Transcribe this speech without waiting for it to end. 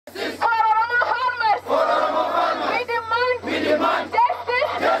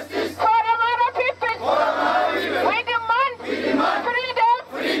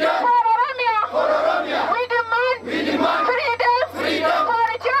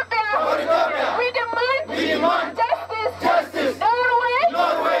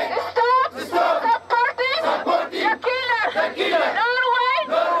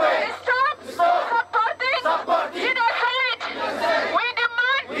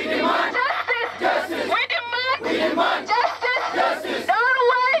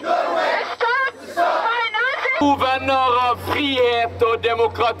God venner av frihet og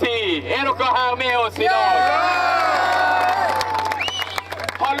demokrati, er dere her med oss I dag?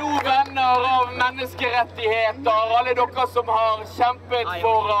 Hallo venner av menneskerettigheter, alle dere som har kjempet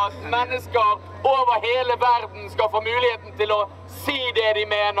for at mennesker over hele verden skal få muligheten til å si det de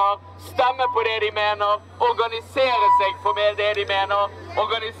mener, stemme på det de mener, organisere seg for det de mener,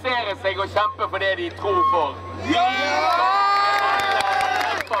 organisere seg og kjempe for det de tror for.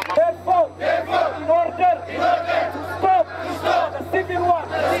 Therefore, in order to stop the civil war,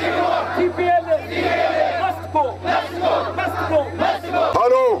 TPLF must go.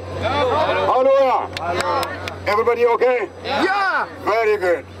 Hello. Hello. Everybody okay? Yeah. Very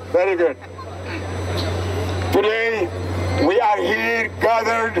good. Very good. Today we are here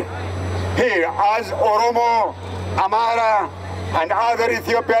gathered here as Oromo, Amhara and other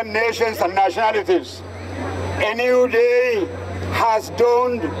Ethiopian nations and nationalities. A new day has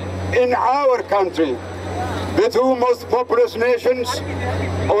dawned in our country. The two most populous nations,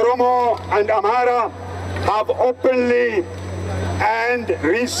 Oromo and Amhara, have openly and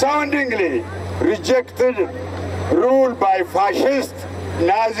resoundingly rejected rule by fascist,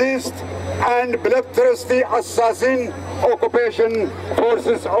 Nazist and bloodthirsty assassin occupation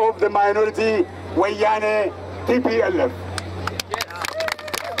forces of the minority Wayane TPLF.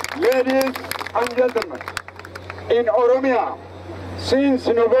 Ladies and gentlemen, in Oromia, since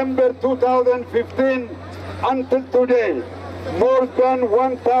November 2015 until today, more than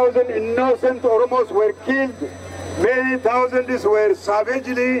 1,000 innocent Oromos were killed, many thousands were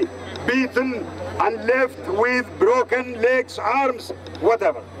savagely beaten and left with broken legs, arms,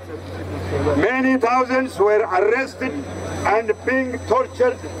 whatever. Many thousands were arrested and being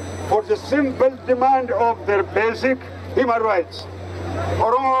tortured for the simple demand of their basic human rights.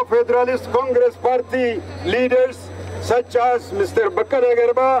 Oromo Federalist Congress Party leaders such as Mr. Bakkala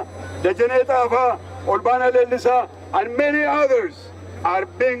Garba, Dajanet Afa, Olbana Lelisa, and many others are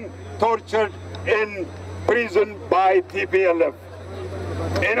being tortured in prison by TPLF.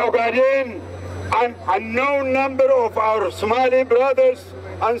 In Ogaden, an unknown number of our Somali brothers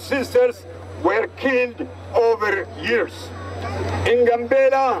and sisters were killed over years. In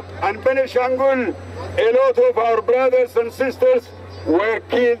Gambela and Benishangul, a lot of our brothers and sisters were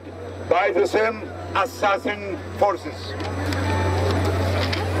killed by the same assassin forces.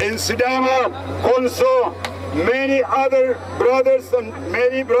 In Sidama, Konso, many other brothers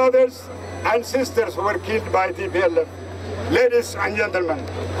and sisters were killed by TPLF. Ladies and gentlemen,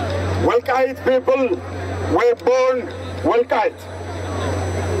 Welkite people were born Welkite.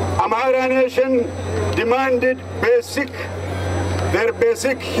 Amhara nation demanded their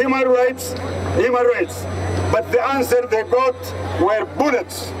basic human rights, but the answer they got were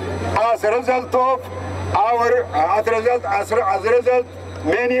bullets. As a result,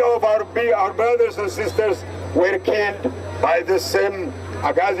 many of our brothers and sisters were killed by the same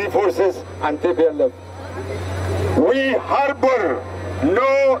Agazi forces and TPLF. We harbor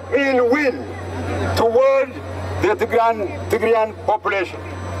no ill will toward the Tigrayan population.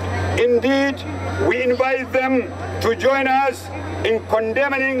 Indeed, we invite them to join us in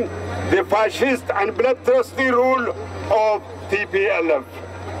condemning the fascist and bloodthirsty rule of TPLF.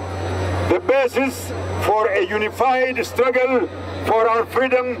 The basis for a unified struggle for our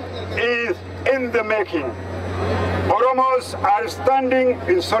freedom is in the making. Oromos are standing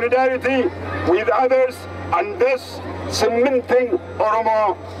in solidarity with others and thus cementing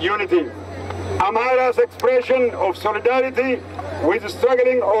Oromo unity. Amhara's expression of solidarity with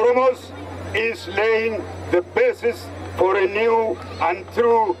struggling Oromos is laying the basis for a new and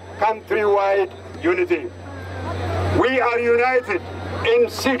true countrywide unity. We are united in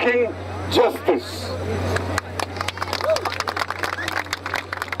seeking justice.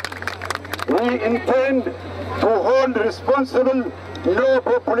 We intend to hold responsible no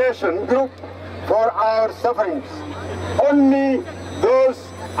population group for our sufferings. Only those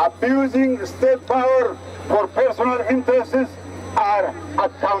abusing state power for personal interests are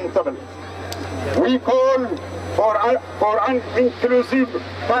accountable. We call for an inclusive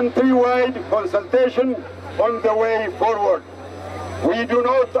countrywide consultation on the way forward. We do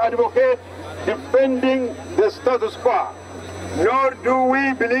not advocate defending the status quo, nor do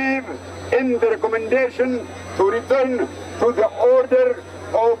we believe in the recommendation to return to the order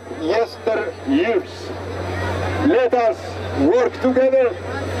of yesteryears. Let us work together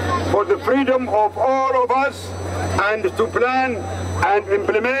for the freedom of all of us and to plan and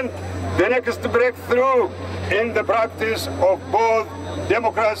implement the next breakthrough in the practice of both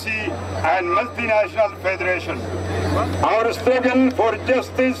democracy and multinational federation. Our struggle for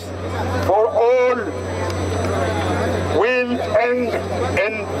justice for all will end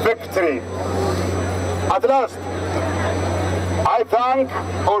in victory. At last, I thank,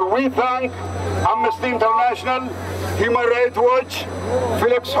 or we thank, Amnesty International, Human Rights Watch,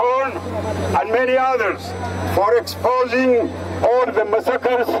 Felix Horn, and many others for exposing all the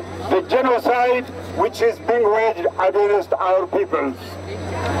massacres, the genocide which is being waged against our peoples.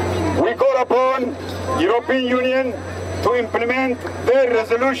 We call upon European Union to implement their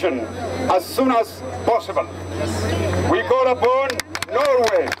resolution as soon as possible. We call upon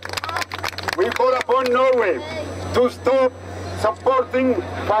Norway. We call upon Norway to stop supporting,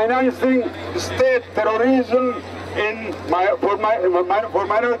 financing state terrorism for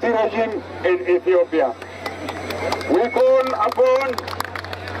minority regime in Ethiopia. We call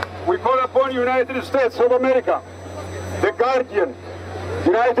upon United States of America, the guardian.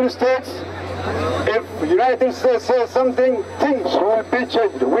 United States, if United States says something, things will be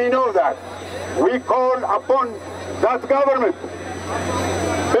changed. We know that. We call upon that government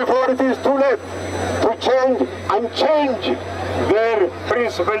before it is too late to change their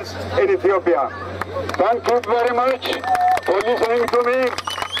principles in Ethiopia. Thank you very much for listening to me.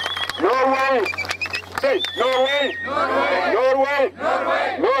 Norway, say Norway, Norway, Norway,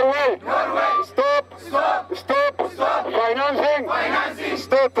 Norway, Norway. Stop financing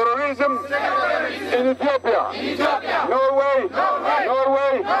state terrorism in Ethiopia. Norway,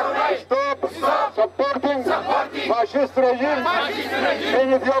 stop supporting fascist regime in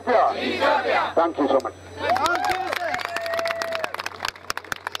Ethiopia. Thank you so much.